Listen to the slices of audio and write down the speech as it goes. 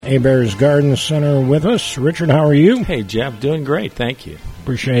Hebert's Garden Center with us. Richard, how are you? Hey, Jeff, doing great. Thank you.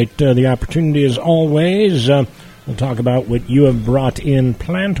 Appreciate the opportunity as always. We'll talk about what you have brought in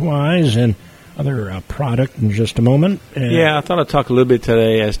plant-wise and other product in just a moment. Yeah, I thought I'd talk a little bit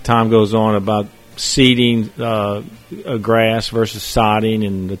today as time goes on about seeding grass versus sodding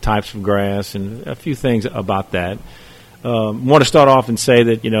and the types of grass and a few things about that. Want to start off and say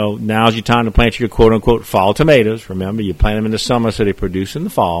that, now's your time to plant your quote-unquote fall tomatoes. Remember, you plant them in the summer so they produce in the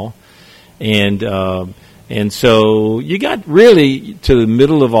fall. And so you got really to the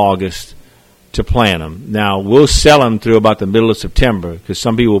middle of August to plant them. Now, we'll sell them through about the middle of September because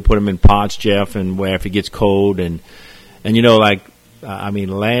some people will put them in pots, Jeff, and where if it gets cold. And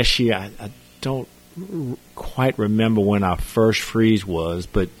last year, I don't quite remember when our first freeze was,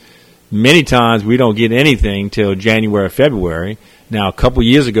 but many times we don't get anything till January or February. Now, a couple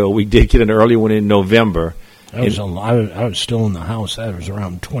years ago, we did get an early one in November. I was still in the house. That was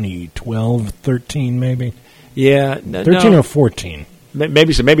around 2012, 13 maybe. Yeah. 13 or 14.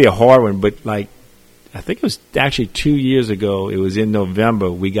 Maybe a hard one, but I think it was actually 2 years ago. It was in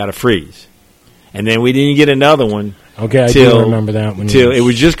November. We got a freeze. And then we didn't get another one. Okay, I do remember that one. Till it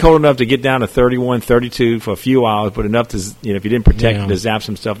was just cold enough to get down to 31, 32 for a few hours, but enough to, if you didn't protect it, to zap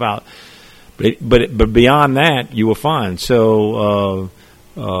some stuff out. But beyond that, you were fine. So,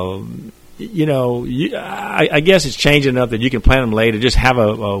 I guess it's changing enough that you can plant them later. Just have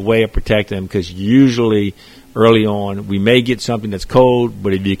a way of protecting them because usually early on we may get something that's cold,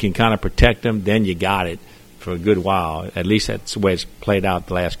 but if you can kind of protect them, then you got it for a good while. At least that's the way it's played out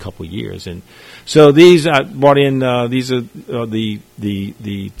the last couple of years. And so these I brought in. These are the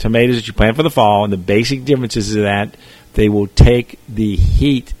tomatoes that you plant for the fall, and the basic differences is that they will take the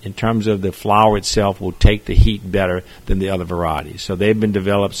heat in terms of the flower itself will take the heat better than the other varieties. So they've been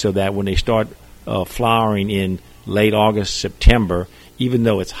developed so that when they start flowering in late August, September, even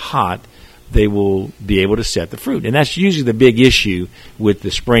though it's hot, they will be able to set the fruit. And that's usually the big issue with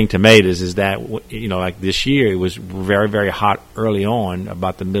the spring tomatoes is that, like this year, it was very, very hot early on.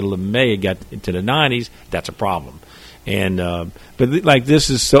 About the middle of May, it got into the 90s. That's a problem. And but this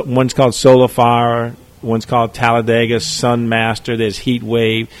is one's called Solar Fire, one's called Talladega, Sunmaster, there's Heat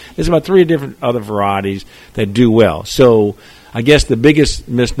Wave. There's about 3 different other varieties that do well. So I guess the biggest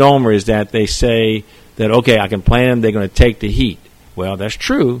misnomer is that they say that, okay, I can plant them, they're going to take the heat. Well, that's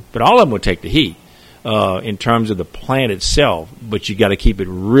true, but all of them will take the heat in terms of the plant itself, but you got to keep it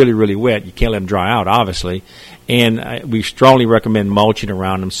really, really wet. You can't let them dry out, obviously. And we strongly recommend mulching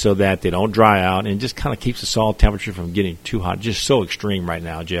around them so that they don't dry out and just kind of keeps the soil temperature from getting too hot. Just so extreme right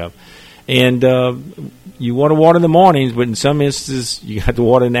now, Jeff. And you want to water in the mornings, but in some instances you have to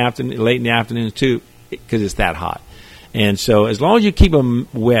water in the afternoon, late in the afternoons too because it's that hot. And so as long as you keep them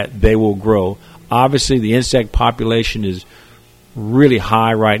wet, they will grow. Obviously, the insect population is really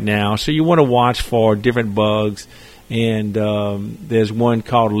high right now, so you want to watch for different bugs. And there's one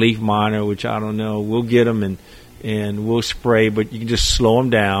called leaf miner, which I don't know. We'll get them and we'll spray, but you can just slow them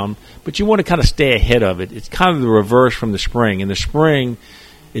down. But you want to kind of stay ahead of it. It's kind of the reverse from the spring. In the spring,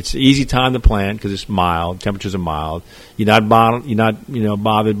 it's an easy time to plant because it's mild. Temperatures are mild. You're not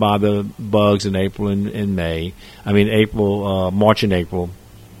bothered by the bugs in April and May. March and April,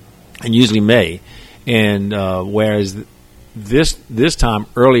 and usually May. And whereas this time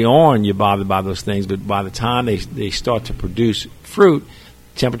early on you're bothered by those things, but by the time they start to produce fruit,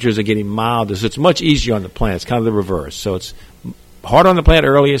 temperatures are getting milder, so it's much easier on the plant. It's kind of the reverse. So it's hard on the plant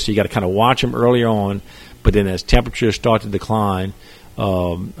earlier, so you got to kind of watch them earlier on, but then as temperatures start to decline,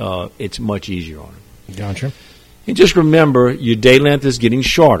 it's much easier on them. Gotcha. And just remember, your day length is getting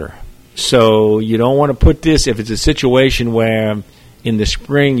shorter, so you don't want to put this, if it's a situation where in the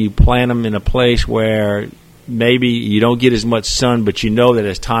spring you plant them in a place where maybe you don't get as much sun, but you know that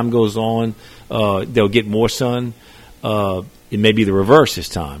as time goes on, they'll get more sun. It may be the reverse this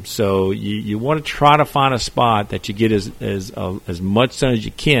time. So you want to try to find a spot that you get as much sun as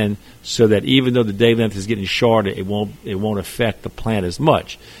you can, so that even though the day length is getting shorter, it won't affect the plant as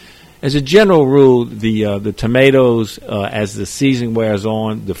much. As a general rule, the tomatoes, as the season wears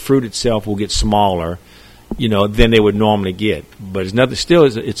on, the fruit itself will get smaller, than they would normally get. But it's nothing. Still,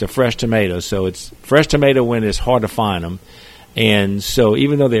 it's a fresh tomato, so it's fresh tomato when it's hard to find them. And so,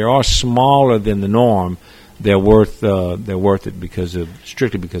 even though they are smaller than the norm, they're worth it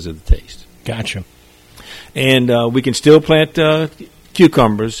strictly because of the taste. Gotcha. And we can still plant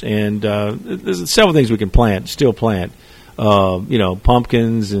cucumbers, and there's several things we can still plant.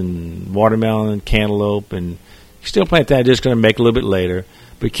 Pumpkins and watermelon, cantaloupe, and you still plant that. Just going to make a little bit later.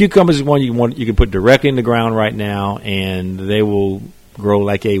 But cucumbers is one you can put directly in the ground right now, and they will grow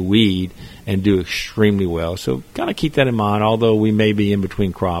like a weed and do extremely well. So kind of keep that in mind. Although we may be in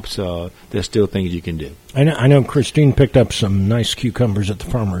between crops, there's still things you can do. I know Christine picked up some nice cucumbers at the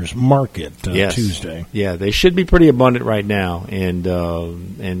farmer's market Yes. Tuesday. Yeah, they should be pretty abundant right now,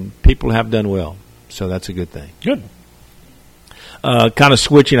 and people have done well. So that's a good thing. Good. Kind of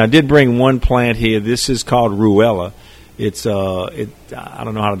switching. I did bring one plant here. This is called Ruella. It's I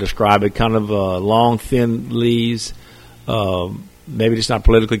don't know how to describe it. Kind of long, thin leaves. Maybe it's not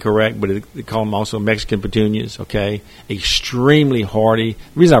politically correct, but they call them also Mexican petunias. Okay, extremely hardy.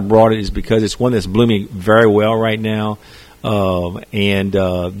 The reason I brought it is because it's one that's blooming very well right now. And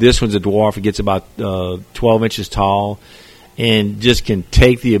this one's a dwarf. It gets about 12 inches tall, and just can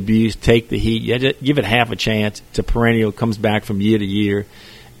take the abuse, take the heat. You just give it half a chance. It's a perennial. Comes back from year to year.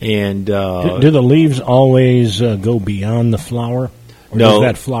 And do the leaves always go beyond the flower? Or no. Does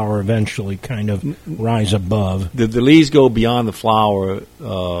that flower eventually kind of rise above? The leaves go beyond the flower,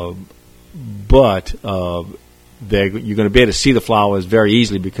 but you're going to be able to see the flowers very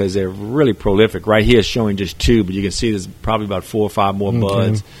easily because they're really prolific. Right here is showing just 2, but you can see there's probably about 4 or 5 more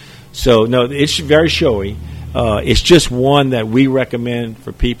buds. So, no, it's very showy. It's just one that we recommend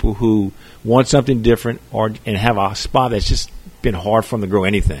for people who want something different and have a spot that's just been hard for them to grow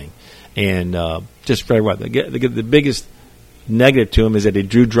anything. And just very well. The biggest negative to them is that they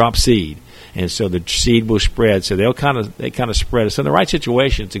do drop seed, and so the seed will spread. So they kind of spread. So in the right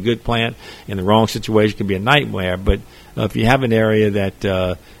situation, it's a good plant. In the wrong situation, it can be a nightmare. But if you have an area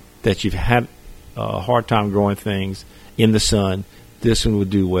that you've had a hard time growing things in the sun, this one would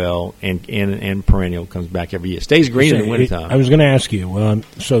do well, and perennial comes back every year. It stays green in the wintertime. I was going to ask you.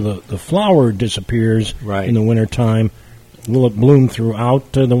 So the flower disappears in the wintertime. Will it bloom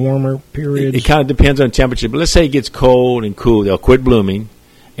throughout the warmer periods? It kind of depends on temperature. But let's say it gets cold and cool. They'll quit blooming,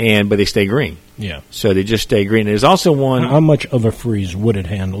 but they stay green. Yeah. So they just stay green. There's also one. How much of a freeze would it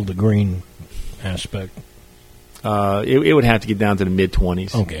handle, the green aspect? It would have to get down to the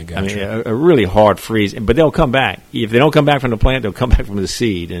mid-20s. Okay, gotcha. I mean, a really hard freeze. But they'll come back. If they don't come back from the plant, they'll come back from the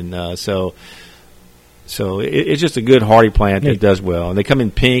seed. And so it's just a good hardy plant that does well. And they come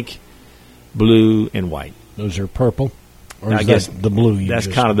in pink, blue, and white. Those are purple? Or I guess the blue. That's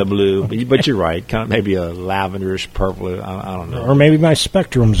kind of the blue, but you're right. Kind of maybe a lavenderish purple. I don't know. Or maybe my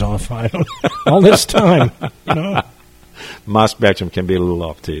spectrum's off. I don't. All this time, My spectrum can be a little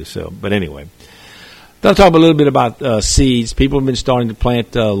off too. So, but anyway, I'll talk a little bit about seeds. People have been starting to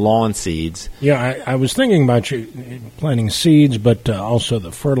plant lawn seeds. Yeah, I was thinking about you planting seeds, but also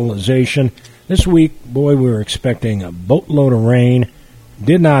the fertilization. This week, boy, we were expecting a boatload of rain.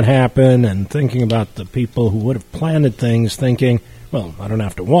 Did not happen, and thinking about the people who would have planted things thinking, well, I don't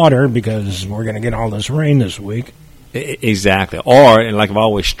have to water because we're going to get all this rain this week. Exactly. And like I've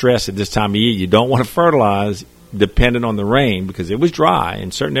always stressed at this time of year, you don't want to fertilize dependent on the rain because it was dry.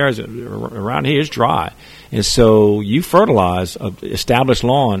 In certain areas around here, it's dry. And so you fertilize an established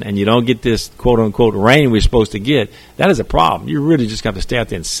lawn and you don't get this quote-unquote rain we're supposed to get, that is a problem. You really just got to stay out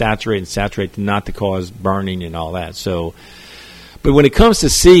there and saturate not to cause burning and all that. So... But when it comes to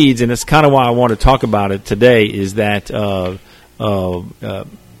seeds, and that's kind of why I want to talk about it today, is that in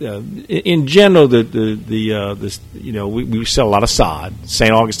general, we sell a lot of sod,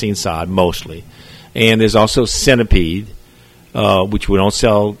 St. Augustine sod mostly, and there's also centipede, which we don't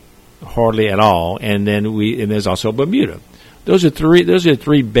sell hardly at all, and there's also Bermuda. Those are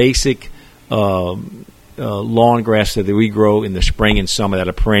three basic lawn grasses that we grow in the spring and summer that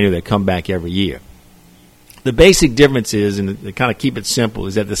are perennial that come back every year. The basic difference is, and to kind of keep it simple,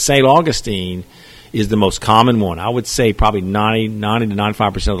 is that the St. Augustine is the most common one. I would say probably 90 to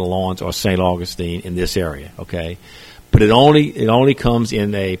 95% of the lawns are St. Augustine in this area, okay? But it only comes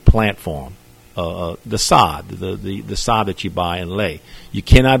in a plant form, the sod, the sod that you buy and lay. You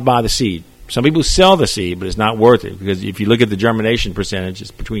cannot buy the seed. Some people sell the seed, but it's not worth it because if you look at the germination percentage, it's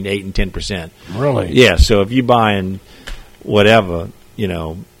between 8 and 10%. Really? Yeah, so if you're buying whatever,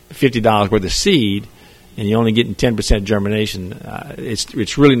 $50 worth of seed, and you're only getting 10% germination,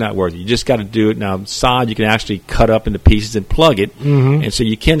 it's really not worth it. You just got to do it. Now, sod you can actually cut up into pieces and plug it, and so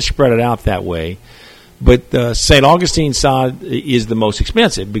you can spread it out that way. But St. Augustine sod is the most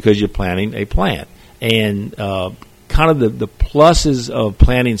expensive because you're planting a plant. And kind of the pluses of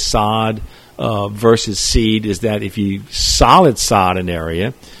planting sod versus seed is that if you solid sod an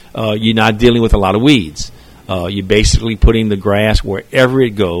area, you're not dealing with a lot of weeds. You're basically putting the grass wherever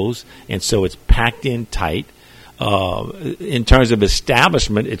it goes, and so it's packed in tight. In terms of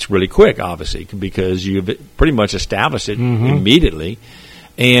establishment, it's really quick, obviously, because you've pretty much established it immediately.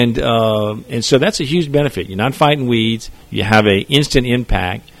 And so that's a huge benefit. You're not fighting weeds. You have an instant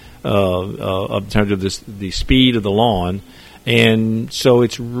impact in terms of the speed of the lawn. And so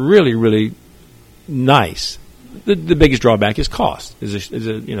it's really, really nice. The biggest drawback is cost.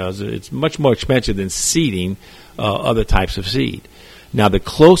 It's much more expensive than seeding other types of seed. Now, the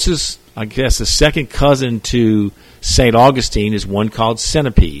closest, I guess, the second cousin to St. Augustine is one called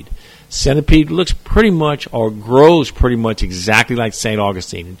Centipede. Centipede looks pretty much or grows pretty much exactly like St.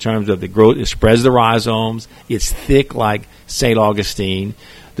 Augustine in terms of the growth. It spreads the rhizomes. It's thick like St. Augustine.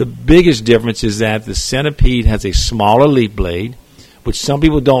 The biggest difference is that the Centipede has a smaller leaf blade, which some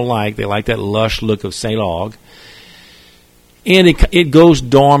people don't like. They like that lush look of St. Aug. And it goes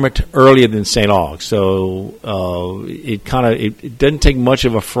dormant earlier than St. Aug, so it doesn't take much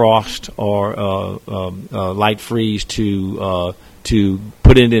of a frost or light freeze to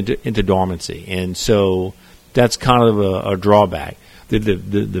put it into dormancy, and so that's kind of a drawback.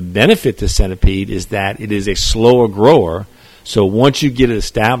 The benefit to Centipede is that it is a slower grower. So once you get it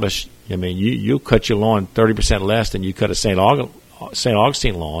established, I mean, you'll cut your lawn 30% less than you cut a St.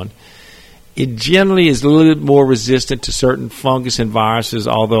 Augustine lawn. It generally is a little bit more resistant to certain fungus and viruses,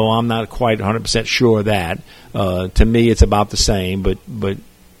 although I'm not quite 100% sure of that. To me, it's about the same, but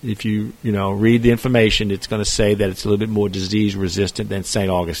if you read the information, it's going to say that it's a little bit more disease resistant than St.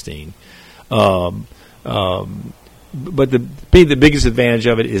 Augustine. But the biggest advantage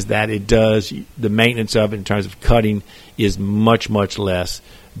of it is that the maintenance of it in terms of cutting is much, much less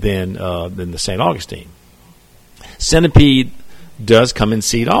than the St. Augustine. Centipede does come in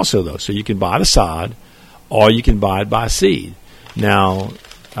seed also, though. So you can buy the sod or you can buy it by seed. Now,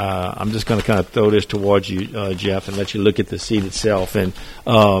 I'm just going to kind of throw this towards you, Jeff, and let you look at the seed itself. And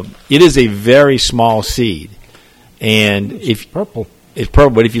it is a very small seed. And it's purple. It's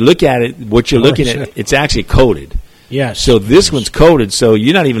purple, but if you look at it, what you're looking at, it's actually coated. Yes. So this one's coated, so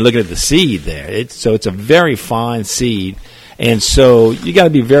you're not even looking at the seed there. So it's a very fine seed. And so you got to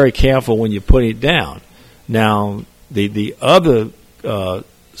be very careful when you put it down. Now, the other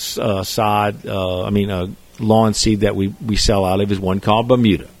lawn seed that we sell out of is one called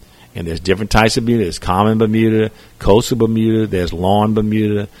Bermuda. And there's different types of Bermuda. There's common Bermuda, coastal Bermuda, there's lawn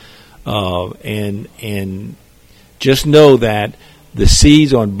Bermuda. And just know that the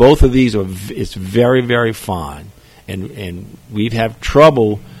seeds on both of these it's very, very fine. And we've had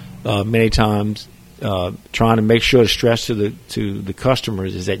trouble many times trying to make sure to stress to the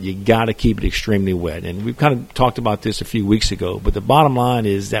customers is that you got to keep it extremely wet. And we've kind of talked about this a few weeks ago, but the bottom line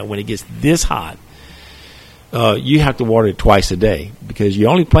is that when it gets this hot, you have to water it twice a day because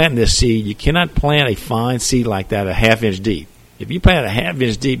you're only planting this seed. You cannot plant a fine seed like that a half-inch deep. If you plant it a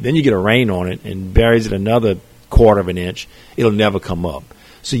half-inch deep, then you get a rain on it and buries it another quarter of an inch. It'll never come up.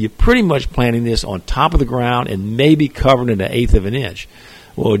 So you're pretty much planting this on top of the ground and maybe covering it an eighth of an inch.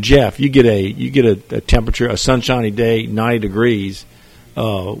 Well, Jeff, you get a temperature, a sunshiny day, 90 degrees,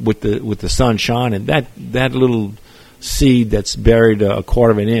 with the sun shining. That little seed that's buried a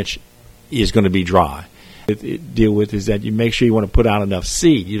quarter of an inch is going to be dry. Deal with is that you make sure you want to put out enough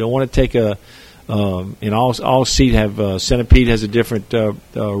seed. You don't want to take and all seed have Centipede has a different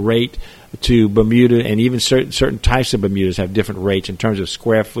rate to Bermuda, and even certain types of Bermudas have different rates in terms of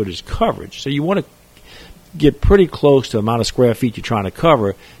square footage coverage. So you want to get pretty close to the amount of square feet you're trying to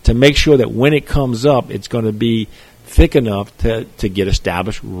cover to make sure that when it comes up, it's going to be thick enough to get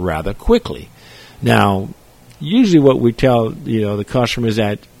established rather quickly. Now, usually what we tell the customer is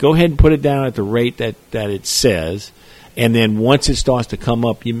that go ahead and put it down at the rate that it says, and then once it starts to come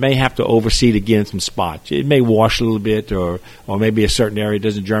up, you may have to overseed again some spots. It may wash a little bit, or maybe a certain area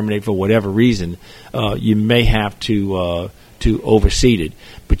doesn't germinate for whatever reason. You may have to overseed it.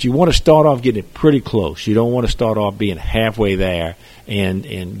 But you want to start off getting it pretty close. You don't want to start off being halfway there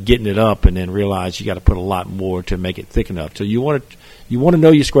and getting it up and then realize you got to put a lot more to make it thick enough. So you want to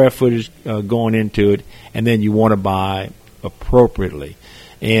know your square footage going into it, and then you want to buy appropriately.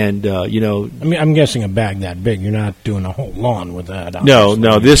 And I'm guessing a bag that big, you're not doing a whole lawn with that. Obviously.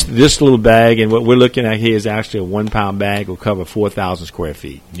 No. This little bag, and what we're looking at here is actually a 1 pound bag will cover 4,000 square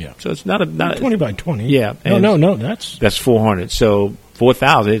feet. Yeah. So it's not 20 by 20. Yeah. No. That's 400. So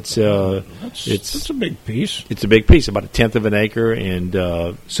 4,000. It's a big piece. It's a big piece, about a tenth of an acre, and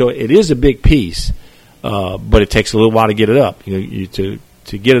so it is a big piece. But it takes a little while to get it up. To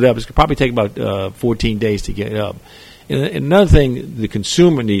get it up, it's probably take about 14 days to get it up. And another thing the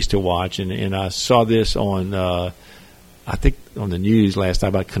consumer needs to watch, and I saw this on, I think on the news last night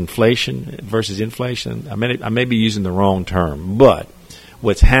about conflation versus inflation. I may be using the wrong term, but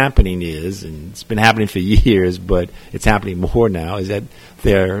what's happening is, and it's been happening for years, but it's happening more now, is that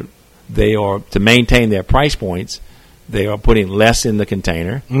they are to maintain their price points, they are putting less in the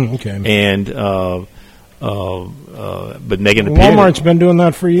container, okay, and but making it appear Walmart's been doing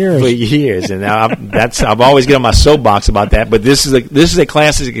that for years. And now I've always get on my soapbox about that. But this is a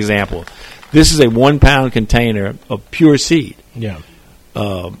classic example. This is a 1 pound container of pure seed. Yeah.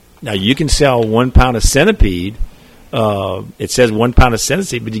 Now you can sell 1 pound of centipede. It says 1 pound of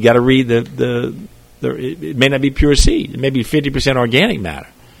centipede, but you got to read it may not be pure seed. It may be 50% organic matter,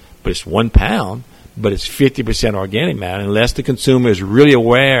 but it's 1 pound. But it's 50% organic matter, unless the consumer is really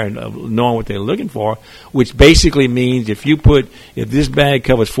aware and knowing what they're looking for, which basically means if this bag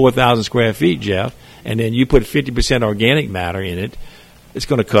covers 4,000 square feet, Jeff, and then you put 50% organic matter in it, it's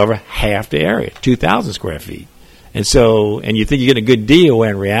going to cover half the area, 2,000 square feet. And you think you're getting a good deal,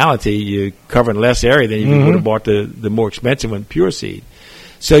 where in reality you're covering less area than you would have bought the more expensive one, pure seed.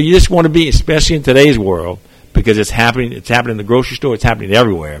 So you just want to be, especially in today's world, because it's happening in the grocery store, it's happening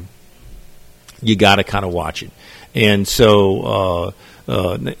everywhere. You got to kind of watch it, and so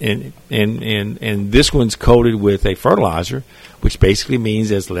and this one's coated with a fertilizer, which basically means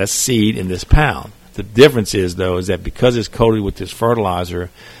there's less seed in this pound. The difference is that because it's coated with this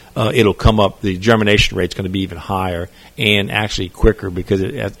fertilizer, it'll come up. The germination rate's going to be even higher and actually quicker because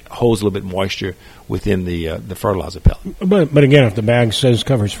it holds a little bit moisture within the fertilizer pellet. But again, if the bag says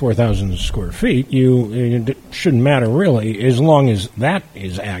covers 4,000 square feet, it shouldn't matter really, as long as that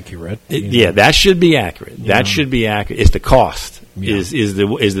is accurate. That should be accurate. That should be accurate. It's the cost is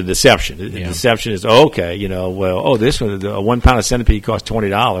the deception. The deception is this one, a 1 pound of centipede costs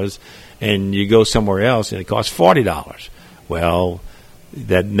 $20, and you go somewhere else and it costs $40. Well,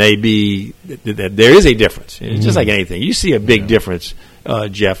 that may be that there is a difference. It's just like anything. You see a big difference,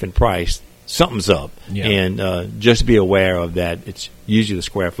 Jeff, in price. Something's up, and just be aware of that. It's usually the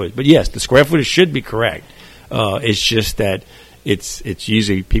square footage, but yes, the square footage should be correct. It's just that it's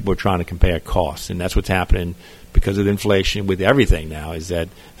usually people are trying to compare costs, and that's what's happening because of inflation with everything now. Is that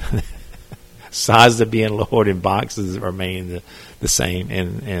sizes are being lowered and boxes remain the same,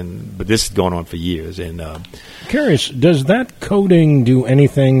 but this is going on for years. And curious, does that coating do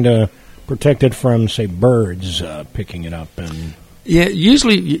anything to protect it from, say, birds picking it up and? Yeah,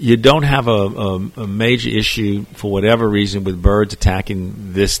 usually you don't have a major issue for whatever reason with birds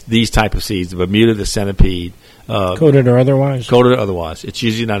attacking these type of seeds, the Bermuda, the centipede. Coated or otherwise? Coated or otherwise. It's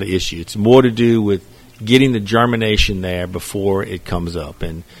usually not an issue. It's more to do with getting the germination there before it comes up.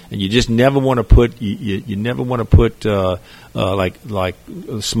 And you just never want to put you never want to put like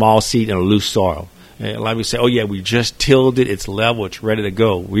a small seed in a loose soil. Like we say, we just tilled it, it's level, it's ready to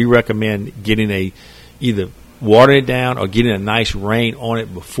go. We recommend getting either watering it down or getting a nice rain on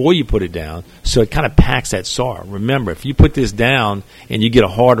it before you put it down, so it kind of packs that soil. Remember, if you put this down and you get a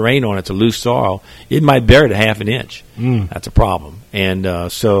hard rain on it, it's a loose soil, it might bury it a half an inch. That's a problem.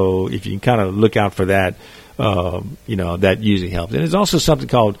 And so if you can kind of look out for that, that usually helps. And there's also something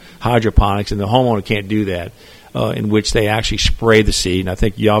called hydroponics, and the homeowner can't do that, in which they actually spray the seed. And I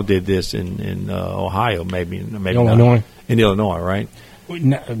think y'all did this in Ohio, maybe Illinois. Not. In Illinois, right?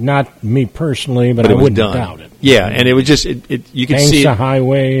 Not me personally, but I wouldn't doubt it. Yeah, and it was just you can see the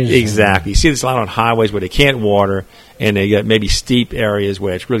highways. Exactly. You see this a lot on highways where they can't water, and they got maybe steep areas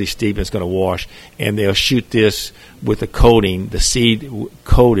where it's really steep and it's going to wash, and they'll shoot this with a coating, the seed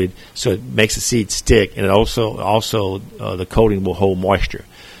coated, so it makes the seed stick, and it also the coating will hold moisture.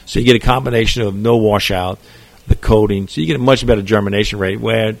 So you get a combination of no washout, the coating, so you get a much better germination rate.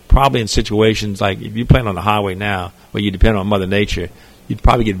 Where probably in situations like if you plant on the highway now, where you depend on Mother Nature, you'd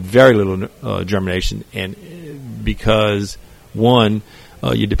probably get very little germination, and because one,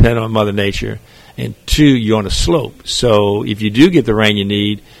 you depend on Mother Nature, and two, you're on a slope. So if you do get the rain you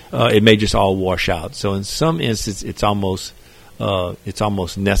need, it may just all wash out. So in some instances, it's almost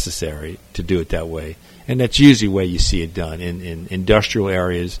necessary to do it that way, and that's usually where you see it done in industrial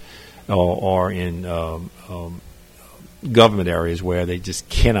areas or in government areas where they just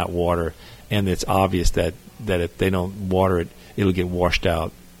cannot water, and it's obvious that if they don't water it, it'll get washed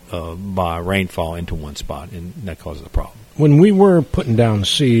out by rainfall into one spot, and that causes a problem. When we were putting down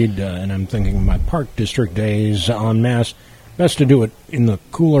seed, and I'm thinking of my Park District days en masse, best to do it in the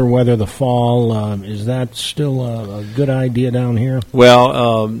cooler weather, the fall. Is that still a good idea down here?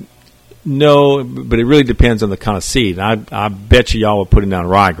 Well, no, but it really depends on the kind of seed. I bet y'all were putting down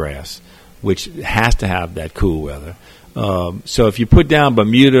ryegrass, which has to have that cool weather. So if you put down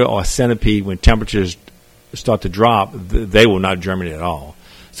Bermuda or centipede when temperatures start to drop, they will not germinate at all.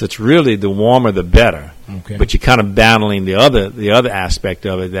 So it's really the warmer the better. Okay. But you're kind of battling the other aspect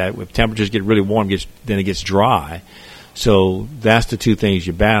of it, that if temperatures get really warm, then it gets dry. So that's the two things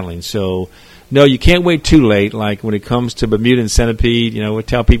you're battling. So no, you can't wait too late. Like when it comes to Bermuda and centipede, we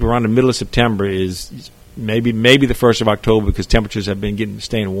tell people around the middle of September is maybe the 1st of October, because temperatures have been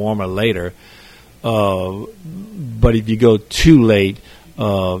staying warmer later. but if you go too late,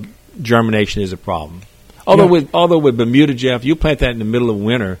 germination is a problem. Although with Bermuda, Jeff, you plant that in the middle of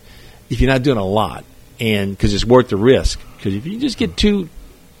winter if you're not doing a lot, and because it's worth the risk. Because if you just get two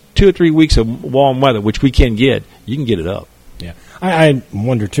or 3 weeks of warm weather, which we can get, you can get it up. Yeah, I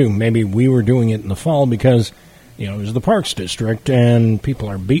wonder too. Maybe we were doing it in the fall because it was the Parks District, and people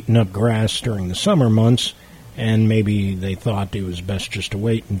are beating up grass during the summer months, and maybe they thought it was best just to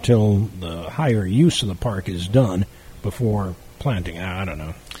wait until the higher use of the park is done before planting. I don't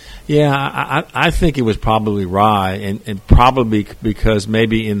know. Yeah, I think it was probably rye, and probably because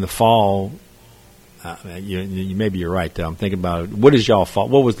maybe in the fall, maybe you're right. I'm thinking about it. What is y'all fall?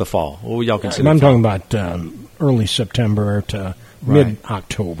 What was the fall? What would y'all consider? I'm talking about early September to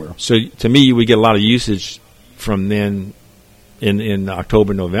mid-October. So to me, you would get a lot of usage from then in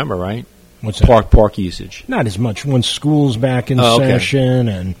October, November, right? What's that? Park usage. Not as much once school's back in session,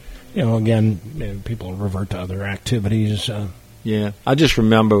 and again, people revert to other activities. Yeah, I just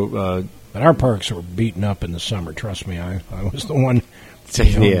remember. But our parks were beaten up in the summer. Trust me, I was the one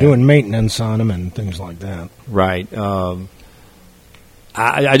doing maintenance on them and things like that. Right.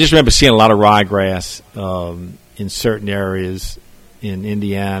 I just remember seeing a lot of ryegrass in certain areas in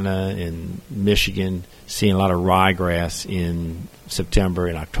Indiana and Michigan, seeing a lot of ryegrass in September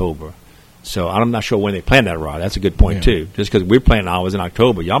and October. So I'm not sure when they plant that rye. That's a good point, too. Just because we're planting ours in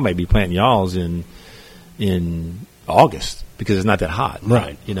October, y'all may be planting y'all's in August because it's not that hot.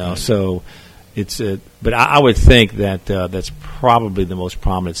 Right. So it's but I would think that that's probably the most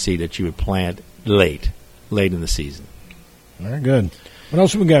prominent seed that you would plant late in the season. Very good. What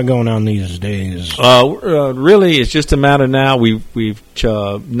else have we got going on these days? Really, it's just a matter now. We've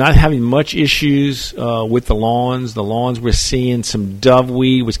not having much issues with the lawns. The lawns, we're seeing some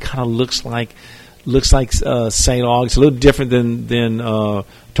doveweed, which kind of looks like St. Aug. It's a little different than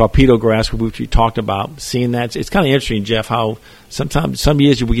torpedo grass, which we talked about. Seeing that, it's kind of interesting, Jeff, how sometimes some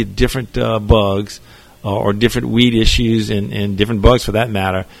years we get different bugs or different weed issues and different bugs for that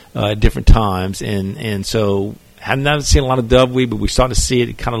matter at different times, and so. Haven't seen a lot of doveweed, but we're starting to see it.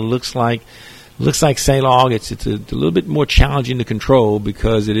 It kind of looks like St. Aug. It's a little bit more challenging to control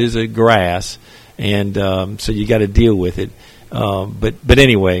because it is a grass, and so you got to deal with it. But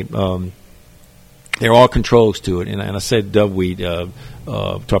anyway, there are controls to it. And I said doveweed.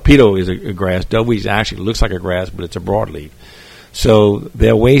 Torpedo is a grass. Doveweed actually looks like a grass, but it's a broadleaf. So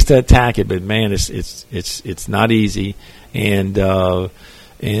there are ways to attack it, but man, it's not easy. And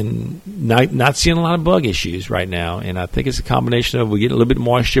not seeing a lot of bug issues right now. And I think it's a combination of we get a little bit of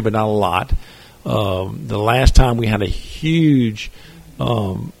moisture, but not a lot. The last time we had a huge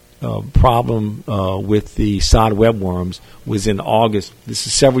problem with the sod webworms was in August. This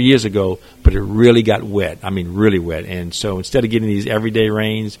is several years ago, but it really got wet. I mean, really wet. And so instead of getting these everyday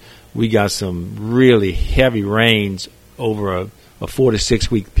rains, we got some really heavy rains over a 4 to 6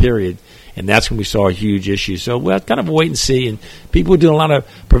 week period. And that's when we saw a huge issue. So we'll kind of wait and see. And people are doing a lot of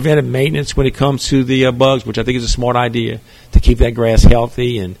preventive maintenance when it comes to the bugs, which I think is a smart idea to keep that grass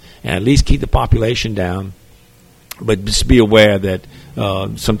healthy and at least keep the population down. But just be aware that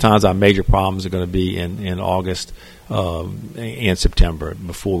sometimes our major problems are going to be in August and September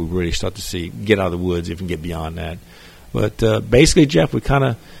before we really start to get out of the woods if we can get beyond that. But basically, Jeff, we're kind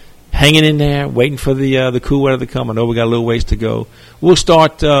of hanging in there, waiting for the cool weather to come. I know we got a little ways to go. We'll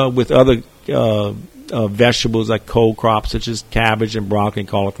start with other vegetables like cold crops such as cabbage and broccoli and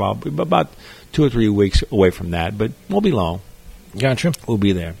cauliflower. About 2 or 3 weeks away from that, but won't be long. Gotcha. We'll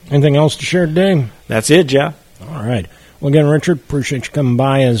be there. Anything else to share today? That's it, Jeff. All right. Well, again, Richard, appreciate you coming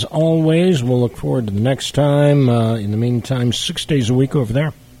by as always. We'll look forward to the next time. In the meantime, 6 days a week over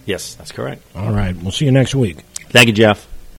there. Yes, that's correct. All right. We'll see you next week. Thank you, Jeff.